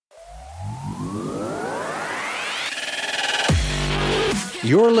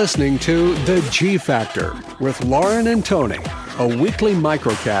You're listening to The G Factor with Lauren and Tony, a weekly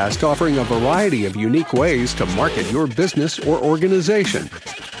microcast offering a variety of unique ways to market your business or organization.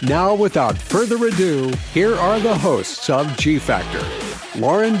 Now, without further ado, here are the hosts of G Factor,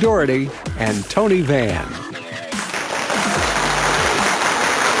 Lauren Doherty and Tony Van.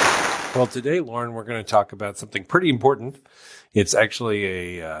 Well, today, Lauren, we're going to talk about something pretty important. It's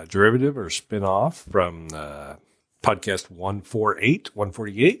actually a derivative or spin-off from podcast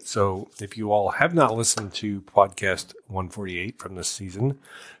 148. So if you all have not listened to podcast 148 from this season,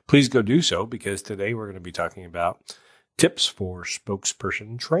 please go do so, because today we're going to be talking about tips for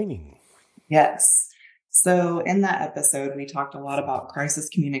spokesperson training. Yes. So in that episode, we talked a lot about crisis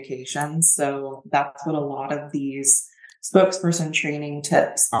communication. So that's what a lot of these spokesperson training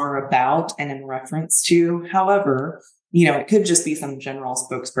tips are about and in reference to. However, it could just be some general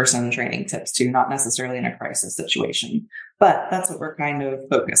spokesperson training tips too, not necessarily in a crisis situation, but that's what we're kind of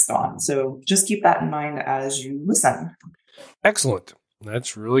focused on. So just keep that in mind as you listen. Excellent.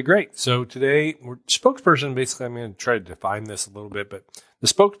 That's really great. So today, spokesperson, basically, I'm going to try to define this a little bit, but the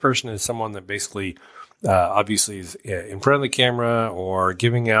spokesperson is someone that basically, obviously is in front of the camera or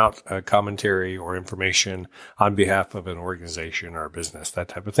giving out commentary or information on behalf of an organization or a business, that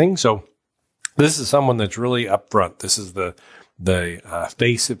type of thing. So this is someone that's really upfront. This is the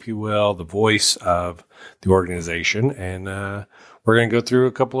face, if you will, the voice of the organization. And we're going to go through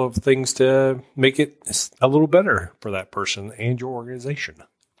a couple of things to make it a little better for that person and your organization.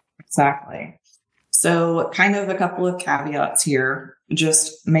 Exactly. So kind of a couple of caveats here,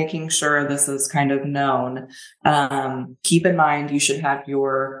 just making sure this is kind of known. Keep in mind, you should have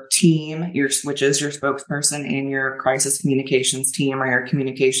your team, which is your spokesperson, and your crisis communications team or your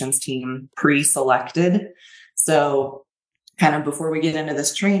communications team pre-selected. So kind of before we get into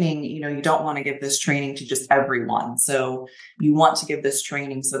this training, you don't want to give this training to just everyone. So you want to give this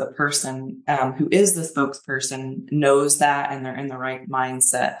training so the person who is the spokesperson knows that and they're in the right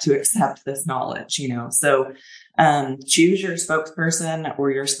mindset to accept this knowledge, So choose your spokesperson or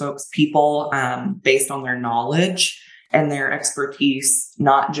your spokespeople based on their knowledge and their expertise,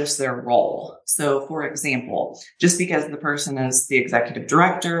 not just their role. So for example, just because the person is the executive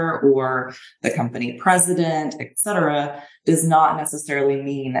director or the company president, etc., does not necessarily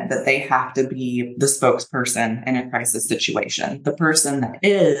mean that they have to be the spokesperson in a crisis situation. The person that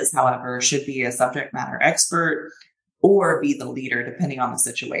is, however, should be a subject matter expert or be the leader, depending on the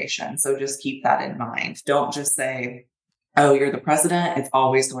situation. So just keep that in mind. Don't just say, oh, you're the president, it's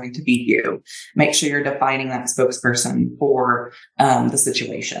always going to be you. Make sure you're defining that spokesperson for the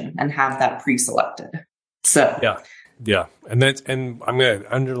situation and have that pre-selected. So yeah. And I'm going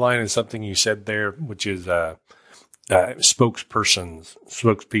to underline something you said there, which is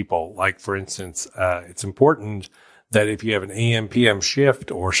spokespeople. Like, for instance, it's important that if you have an AM, PM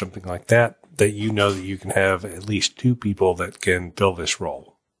shift or something like that, that you know that you can have at least two people that can fill this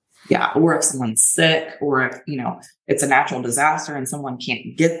role. Yeah. Or if someone's sick or if, it's a natural disaster and someone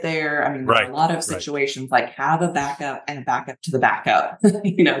can't get there. I mean, there's a lot of situations like have a backup and a backup to the backup,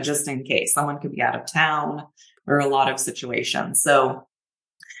 just in case someone could be out of town or a lot of situations. So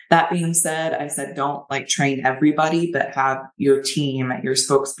that being said, I said, don't train everybody, but have your team, your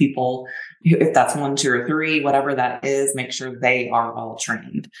spokespeople, if that's 1, 2, or 3, whatever that is, make sure they are all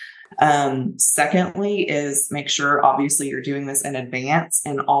trained. Secondly is make sure obviously you're doing this in advance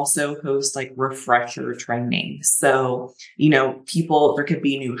and also host refresher training. So, there could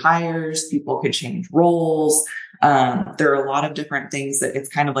be new hires, people could change roles. There are a lot of different things that it's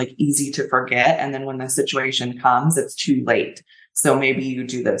kind of easy to forget. And then when the situation comes, it's too late. So maybe you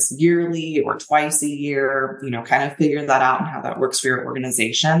do this yearly or twice a year, kind of figure that out and how that works for your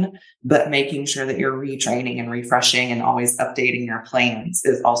organization. But making sure that you're retraining and refreshing and always updating your plans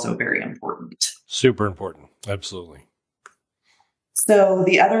is also very important. Super important. Absolutely. So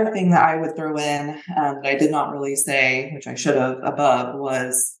the other thing that I would throw in that I did not really say, which I should have above,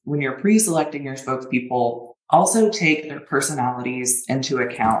 was when you're pre-selecting your spokespeople, also take their personalities into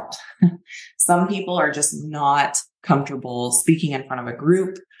account. Some people are just not comfortable speaking in front of a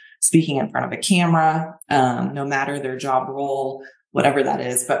group, speaking in front of a camera, no matter their job role, whatever that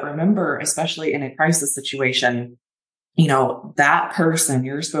is. But remember, especially in a crisis situation, that person,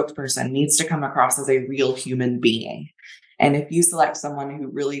 your spokesperson, needs to come across as a real human being. And if you select someone who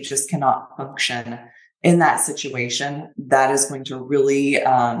really just cannot function in that situation, that is going to really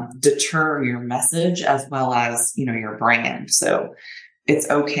deter your message as well as, your brand. So it's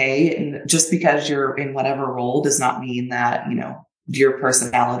okay. And just because you're in whatever role does not mean that, your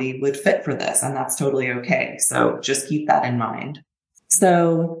personality would fit for this. And that's totally okay. So just keep that in mind.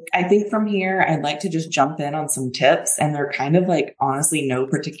 So I think from here, I'd like to just jump in on some tips, and they're kind of like honestly no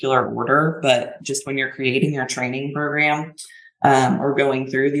particular order, but just when you're creating your training program or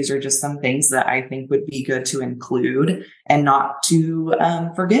going through, these are just some things that I think would be good to include and not to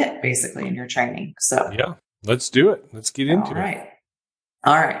forget basically in your training. So yeah, let's do it. Let's get into it.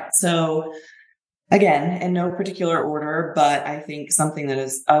 All right. So again, in no particular order, but I think something that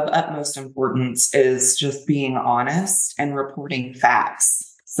is of utmost importance is just being honest and reporting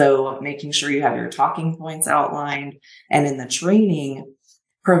facts. So making sure you have your talking points outlined, and in the training,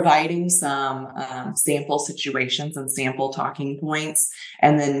 providing some sample situations and sample talking points,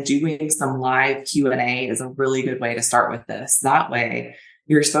 and then doing some live Q&A is a really good way to start with this. That way,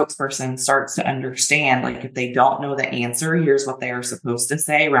 your spokesperson starts to understand, like, if they don't know the answer, here's what they are supposed to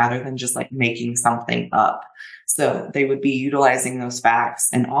say, rather than just like making something up. So they would be utilizing those facts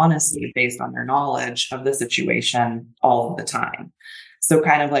and honesty based on their knowledge of the situation all of the time. So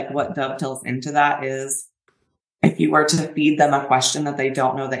kind of like what dovetails into that is, if you were to feed them a question that they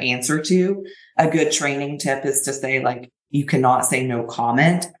don't know the answer to, a good training tip is to say, like, you cannot say no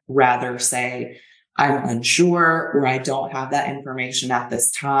comment, rather say, I'm unsure, or I don't have that information at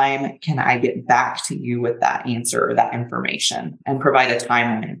this time. Can I get back to you with that answer or that information, and provide a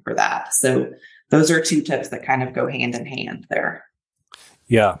timeline for that? So those are two tips that kind of go hand in hand there.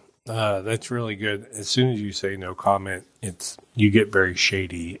 Yeah, that's really good. As soon as you say no comment, you get very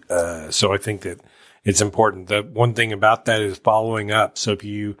shady. So I think that it's important. The one thing about that is following up. So if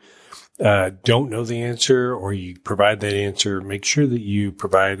you don't know the answer, or you provide that answer, make sure that you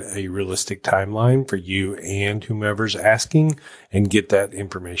provide a realistic timeline for you and whomever's asking, and get that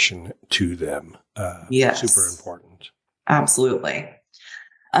information to them. Yes. Super important. Absolutely.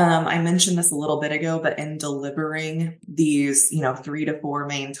 I mentioned this a little bit ago, but in delivering these, 3 to 4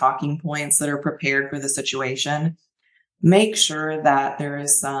 main talking points that are prepared for the situation, make sure that there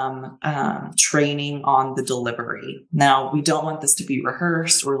is some training on the delivery. Now, we don't want this to be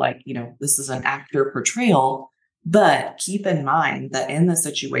rehearsed or like, this is an actor portrayal, but keep in mind that in the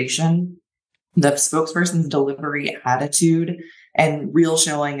situation, the spokesperson's delivery attitude and real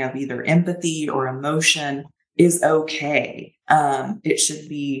showing of either empathy or emotion is okay. It should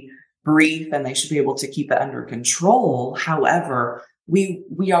be brief, and they should be able to keep it under control. However,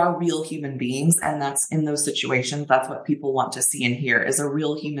 we are real human beings, and that's in those situations, that's what people want to see and hear, is a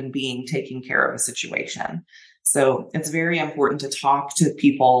real human being taking care of a situation. So it's very important to talk to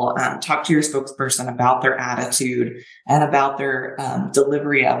people, talk to your spokesperson about their attitude and about their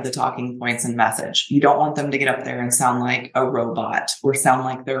delivery of the talking points and message. You don't want them to get up there and sound like a robot or sound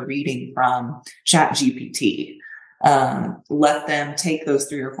like they're reading from ChatGPT. Let them take those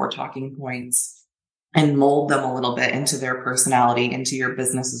 3 or 4 talking points and mold them a little bit into their personality, into your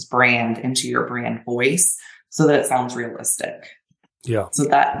business's brand, into your brand voice, so that it sounds realistic. Yeah. So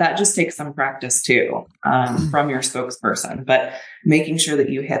that just takes some practice too, from your spokesperson, but making sure that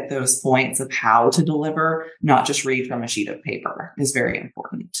you hit those points of how to deliver, not just read from a sheet of paper, is very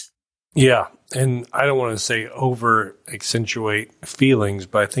important. Yeah. And I don't want to say over accentuate feelings,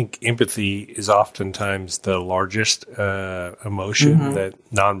 but I think empathy is oftentimes the largest emotion that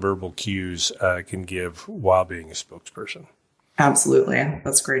nonverbal cues can give while being a spokesperson. Absolutely.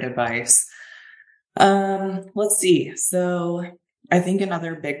 That's great advice. Let's see. So I think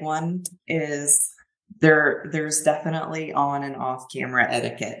another big one is there's definitely on and off camera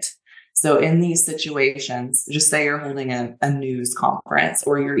etiquette. So in these situations, just say you're holding a news conference,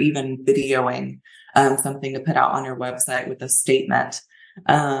 or you're even videoing something to put out on your website with a statement,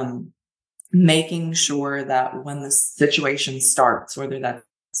 making sure that when the situation starts, whether that's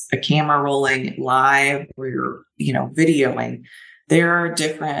a camera rolling live or you're, videoing, there are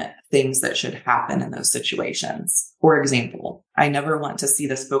different things that should happen in those situations. For example, I never want to see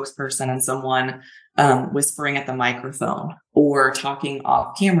the spokesperson and someone whispering at the microphone or talking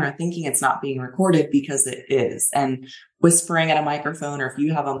off camera, thinking it's not being recorded because it is, and whispering at a microphone, or if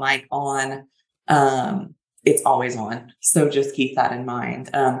you have a mic on, it's always on. So just keep that in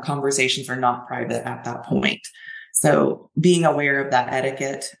mind. Conversations are not private at that point. So being aware of that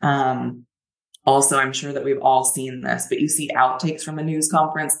etiquette. Also, I'm sure that we've all seen this, but you see outtakes from a news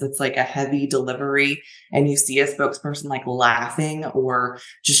conference that's like a heavy delivery, and you see a spokesperson like laughing or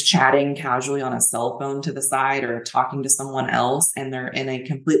just chatting casually on a cell phone to the side or talking to someone else, and they're in a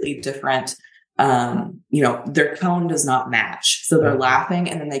completely different, their tone does not match. So they're laughing,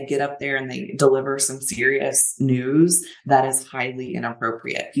 and then they get up there and they deliver some serious news that is highly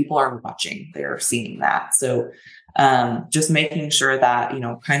inappropriate. People are watching, they're seeing that. So just making sure that,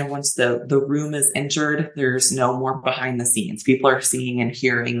 kind of once the room is entered, there's no more behind the scenes. People are seeing and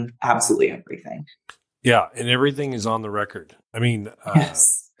hearing absolutely everything. Yeah. And everything is on the record. I mean,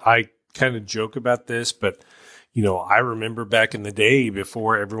 Yes. I kind of joke about this, but I remember back in the day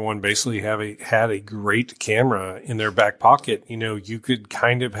before everyone basically had a great camera in their back pocket. You could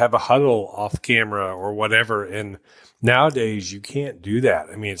kind of have a huddle off camera or whatever. And nowadays you can't do that.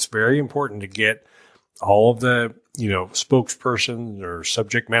 I mean, it's very important to get all of the, spokespersons or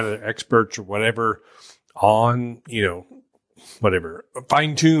subject matter experts or whatever on, whatever,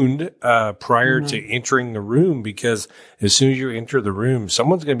 fine-tuned prior to entering the room, because as soon as you enter the room,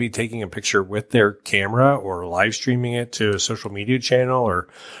 someone's going to be taking a picture with their camera or live streaming it to a social media channel or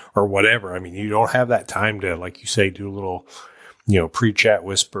whatever. I mean, you don't have that time to, like you say, do a little, pre-chat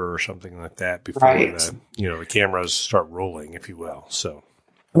whisper or something like that before the cameras start rolling, if you will. So,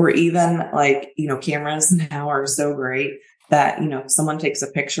 or even cameras now are so great that, if someone takes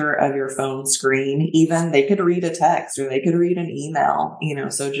a picture of your phone screen, even they could read a text or they could read an email,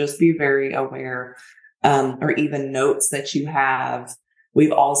 so just be very aware, or even notes that you have.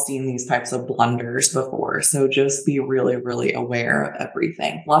 We've all seen these types of blunders before. So just be really, really aware of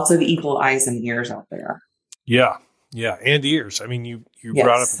everything. Lots of eagle eyes and ears out there. Yeah. Yeah. And ears. I mean, you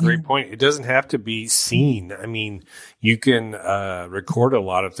brought up a great point. It doesn't have to be seen. I mean, you can record a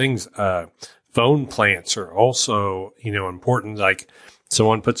lot of things. Phone plants are also, important. Like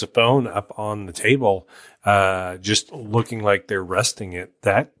someone puts a phone up on the table, just looking like they're resting it.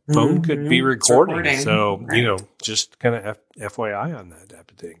 That phone could be recording. So, right. Just kind of FYI on that type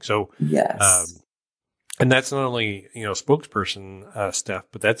of thing. So, yes. And that's not only, spokesperson stuff,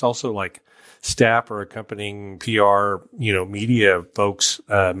 but that's also like staff or accompanying PR, media folks,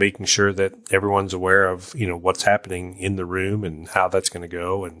 making sure that everyone's aware of, what's happening in the room and how that's going to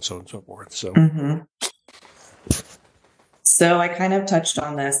go and so on and so forth. So, So I kind of touched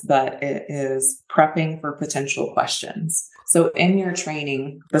on this, but it is prepping for potential questions. So in your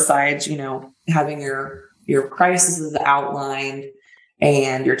training, besides, having your crises outlined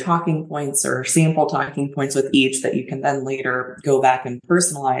and your talking points or sample talking points with each that you can then later go back and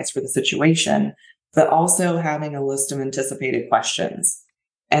personalize for the situation, but also having a list of anticipated questions.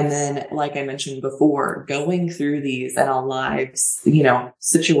 And then, like I mentioned before, going through these in a live,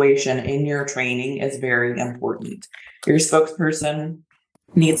 situation in your training is very important. Your spokesperson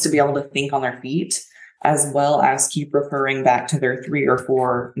needs to be able to think on their feet, as well as keep referring back to their 3 or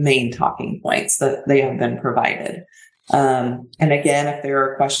 4 main talking points that they have been provided. And again, if there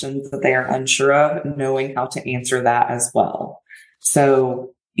are questions that they are unsure of, knowing how to answer that as well.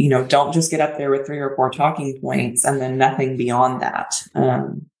 So, don't just get up there with 3 or 4 talking points and then nothing beyond that.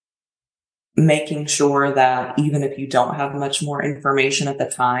 Making sure that even if you don't have much more information at the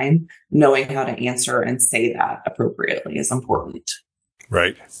time, knowing how to answer and say that appropriately is important.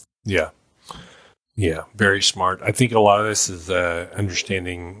 Right. Yeah. Yeah. Very smart. I think a lot of this is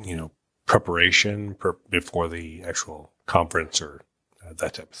understanding, preparation before the actual conference or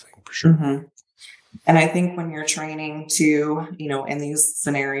that type of thing, for sure. And I think when you're training too, in these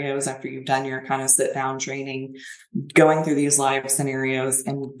scenarios, after you've done your kind of sit down training, going through these live scenarios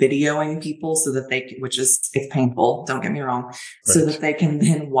and videoing people so that it's painful, don't get me wrong, right, so that they can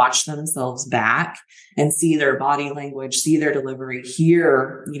then watch themselves back and see their body language, see their delivery,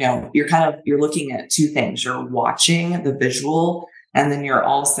 hear, you're looking at 2 things. You're watching the visual, and then you're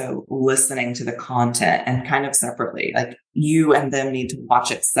also listening to the content, and kind of separately, like you and them need to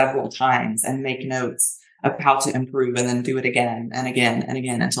watch it several times and make notes of how to improve, and then do it again and again and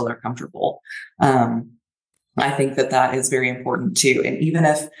again until they're comfortable. I think that is very important too. And even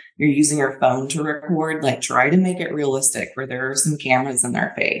if you're using your phone to record, like try to make it realistic where there are some cameras in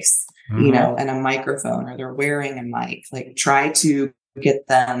their face, and a microphone, or they're wearing a mic. Like try to get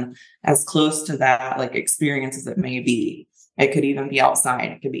them as close to that like experience as it may be. It could even be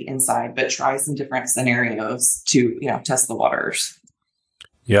outside, it could be inside, but try some different scenarios to, test the waters.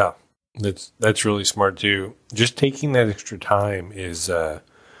 Yeah, that's really smart too. Just taking that extra time is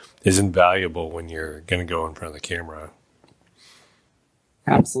invaluable when you're going to go in front of the camera.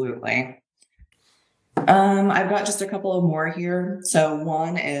 Absolutely. I've got just a couple of more here. So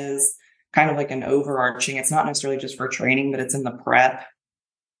one is kind of like an overarching, it's not necessarily just for training, but it's in the prep.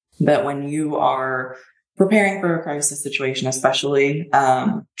 But when you are preparing for a crisis situation, especially,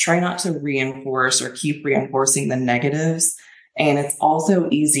 try not to reinforce or keep reinforcing the negatives. And it's also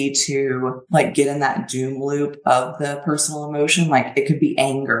easy to like get in that doom loop of the personal emotion. Like it could be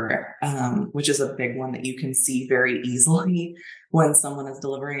anger, which is a big one that you can see very easily when someone is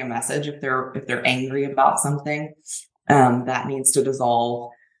delivering a message. If they're angry about something, that needs to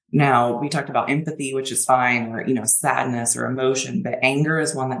dissolve. Now, we talked about empathy, which is fine, or, sadness or emotion, but anger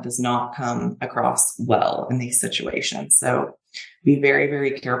is one that does not come across well in these situations. So be very,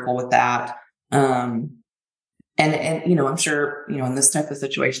 very careful with that. And, I'm sure, in this type of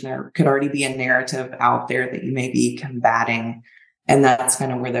situation, there could already be a narrative out there that you may be combating. And that's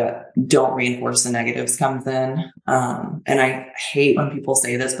kind of where the don't reinforce the negatives comes in. And I hate when people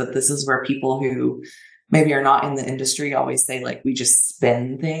say this, but this is where people who maybe are not in the industry always say, like, we just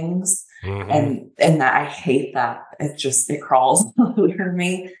spin things. And that I hate that. It crawls over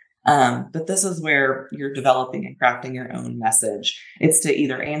me. But this is where you're developing and crafting your own message. It's to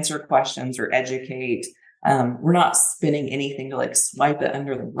either answer questions or educate. We're not spinning anything to like swipe it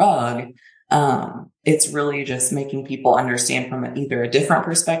under the rug. It's really just making people understand from either a different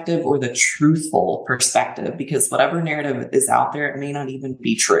perspective or the truthful perspective, because whatever narrative is out there, it may not even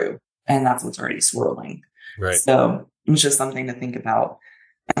be true. And that's what's already swirling. Right. So it's just something to think about,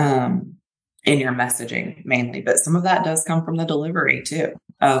 in your messaging mainly, but some of that does come from the delivery too,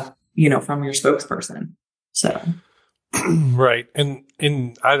 from your spokesperson. So. Right.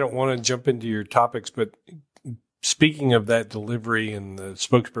 And I don't want to jump into your topics, but speaking of that delivery and the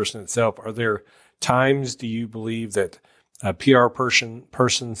spokesperson itself, are there times, do you believe, that a PR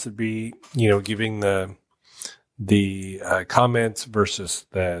person should be, giving the comments versus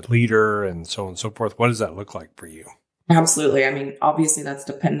the leader and so on and so forth? What does that look like for you? Absolutely. I mean, obviously that's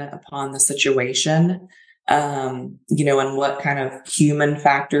dependent upon the situation, and what kind of human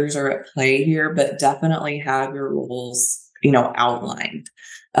factors are at play here, but definitely have your roles, outlined.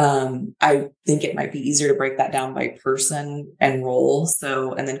 I think it might be easier to break that down by person and role.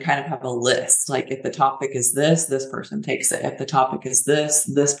 So, and then kind of have a list, like if the topic is this person takes it. If the topic is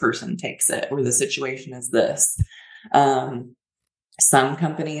this person takes it, or the situation is this. Some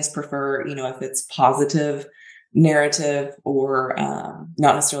companies prefer, if it's positive narrative or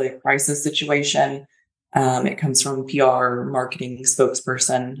not necessarily a crisis situation. It comes from PR, marketing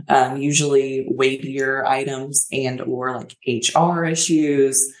spokesperson, usually weightier items and or like HR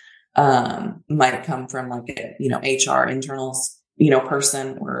issues might come from like a, HR internals,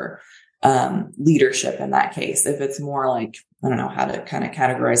 person or leadership in that case. If it's more like, I don't know how to kind of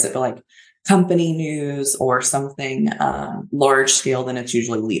categorize it, but like company news or something large scale, then it's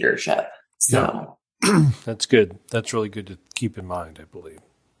usually leadership. So. Yeah. That's good. That's really good to keep in mind, I believe.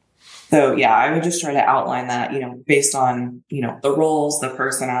 So yeah, I would just try to outline that, based on, the roles, the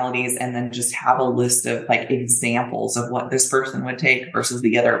personalities, and then just have a list of like examples of what this person would take versus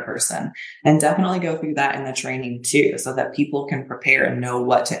the other person. And definitely go through that in the training too, so that people can prepare and know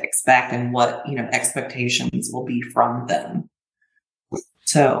what to expect and what, expectations will be from them.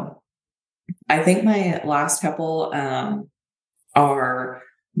 So I think my last couple are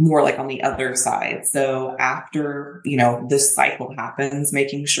more like on the other side. So after, this cycle happens,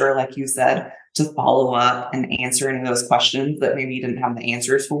 making sure, like you said, to follow up and answer any of those questions that maybe you didn't have the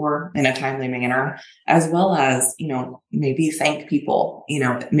answers for in a timely manner, as well as, maybe thank people,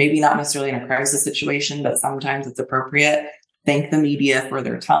 maybe not necessarily in a crisis situation, but sometimes it's appropriate. Thank the media for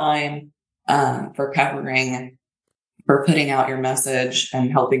their time, for covering, for putting out your message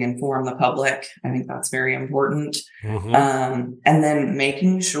and helping inform the public. I think that's very important. And then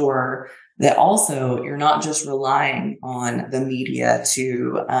making sure that also you're not just relying on the media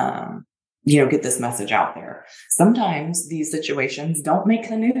to, get this message out there. Sometimes these situations don't make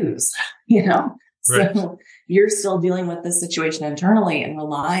the news, Right. So you're still dealing with this situation internally and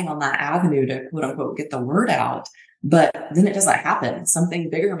relying on that avenue to quote unquote get the word out. But then it doesn't happen.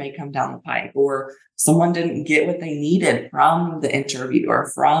 Something bigger may come down the pipe, or someone didn't get what they needed from the interview or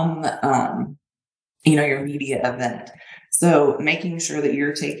from, your media event. So making sure that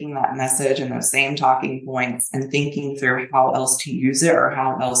you're taking that message and those same talking points and thinking through how else to use it or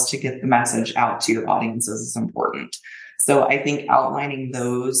how else to get the message out to your audiences is important. So I think outlining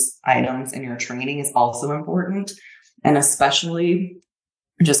those items in your training is also important, and especially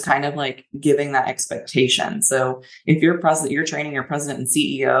just kind of like giving that expectation. So if you're training your president and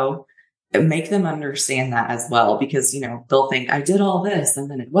CEO, make them understand that as well, because, they'll think I did all this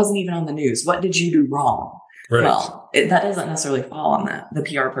and then it wasn't even on the news. What did you do wrong? Right. Well, that doesn't necessarily fall on the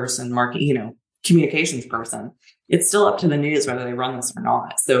PR person, communications person. It's still up to the news whether they run this or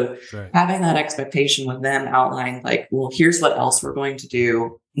not. So having that expectation with them outlined, like, well, here's what else we're going to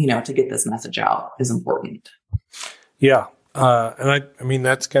do, to get this message out is important. Yeah. And I mean,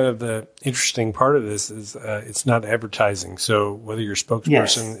 that's kind of the interesting part of this is it's not advertising. So whether your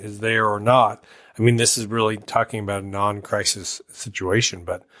spokesperson is there or not, I mean, this is really talking about a non-crisis situation.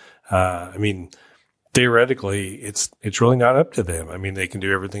 But I mean, theoretically, it's really not up to them. I mean, they can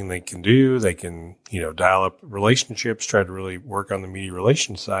do everything they can do. They can, dial up relationships, try to really work on the media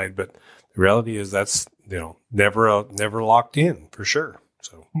relations side. But the reality is that's, never locked in for sure.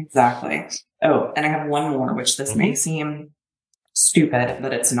 So exactly. Oh, and I have one more, which this may seem stupid,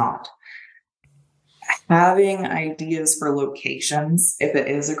 but it's not. Having ideas for locations, if it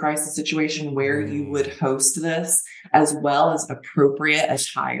is a crisis situation, where you would host this, as well as appropriate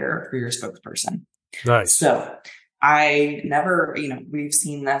attire for your spokesperson. Nice. So I never, we've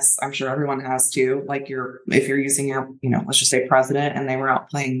seen this, I'm sure everyone has too, like if you're using your, let's just say president, and they were out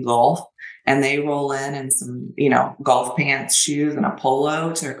playing golf and they roll in some, golf pants, shoes, and a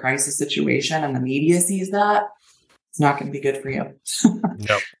polo to a crisis situation, and the media sees that, it's not going to be good for you.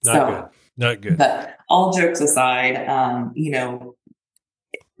 Nope, good. Not good. But all jokes aside,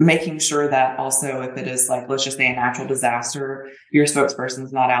 making sure that also, if it is like, let's just say a natural disaster, your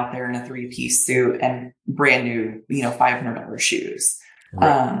spokesperson's not out there in a 3-piece suit and brand new, $500 shoes.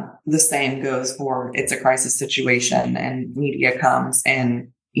 Right. The same goes for, it's a crisis situation and media comes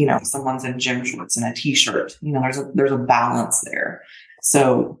and, someone's in gym shorts and a t-shirt, there's a balance there.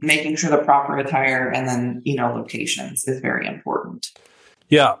 So making sure the proper attire and then, locations is very important.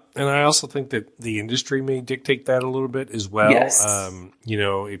 Yeah. And I also think that the industry may dictate that a little bit as well. Yes.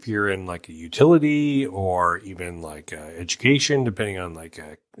 If you're in like a utility or even like education, depending on like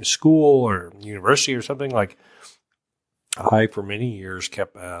a school or university or something, like I, for many years,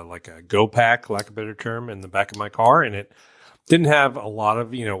 kept like a go pack, lack of a better term, in the back of my car. And it didn't have a lot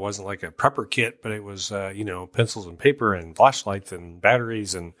of, it wasn't like a prepper kit, but it was, pencils and paper and flashlights and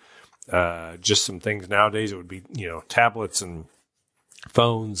batteries and just some things. Nowadays it would be, tablets and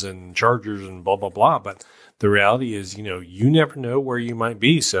phones and chargers and blah, blah, blah. But the reality is, you never know where you might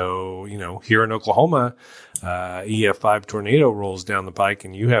be. So, here in Oklahoma, EF5 tornado rolls down the pike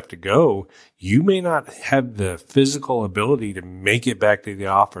and you have to go. You may not have the physical ability to make it back to the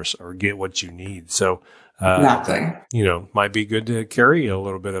office or get what you need. So, exactly. Might be good to carry a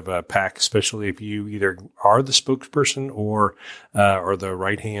little bit of a pack, especially if you either are the spokesperson or the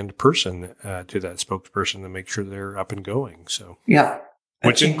right-hand person to that spokesperson to make sure they're up and going. So, yeah.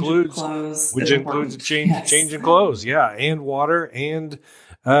 Which includes change in clothes, yeah, and water and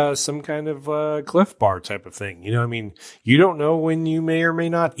some kind of Cliff Bar type of thing. You don't know when you may or may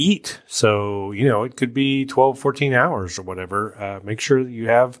not eat. So, it could be 12, 14 hours or whatever. Make sure that you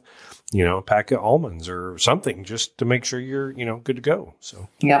have, a pack of almonds or something just to make sure you're, good to go. So,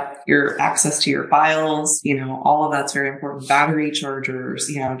 yep, your access to your files, all of that's very important. Battery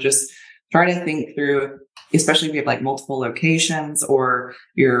chargers, just try to think through, especially if you have like multiple locations or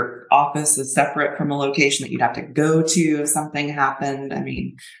your office is separate from a location that you'd have to go to if something happened.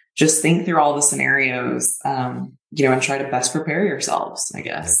 Just think through all the scenarios, and try to best prepare yourselves, I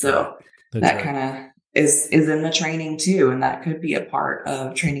guess. That kind of is in the training too. And that could be a part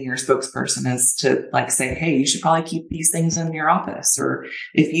of training your spokesperson, is to like say, hey, you should probably keep these things in your office. Or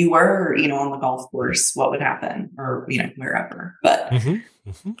if you were, on the golf course, what would happen, or, wherever. But I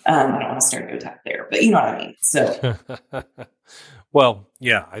don't want to stereotype there, but you know what I mean? So, well,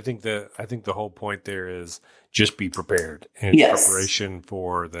 yeah, I think the whole point there is just be prepared, and preparation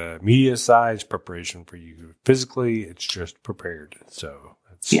for the media side, preparation for you physically. It's just prepared. So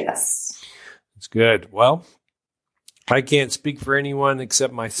it's good. Well, I can't speak for anyone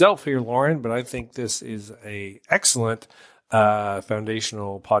except myself here, Lauren, but I think this is a excellent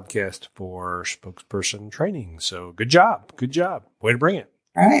foundational podcast for spokesperson training. So good job. Way to bring it.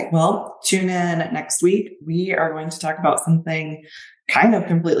 All right. Well, tune in next week. We are going to talk about something kind of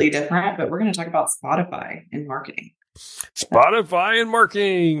completely different, but we're going to talk about Spotify and marketing. Spotify and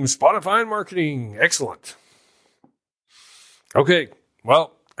marketing. Excellent. Okay.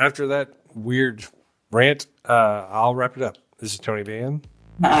 Well, after that weird rant, I'll wrap it up. This is Tony Van.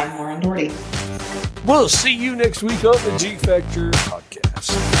 I'm Lauren Doherty. We'll see you next week on the G Factor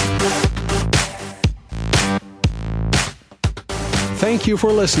podcast. Thank you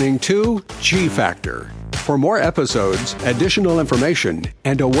for listening to G Factor. For more episodes, additional information,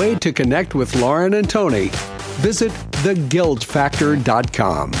 and a way to connect with Lauren and Tony, visit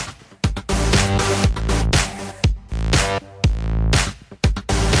theguildfactor.com.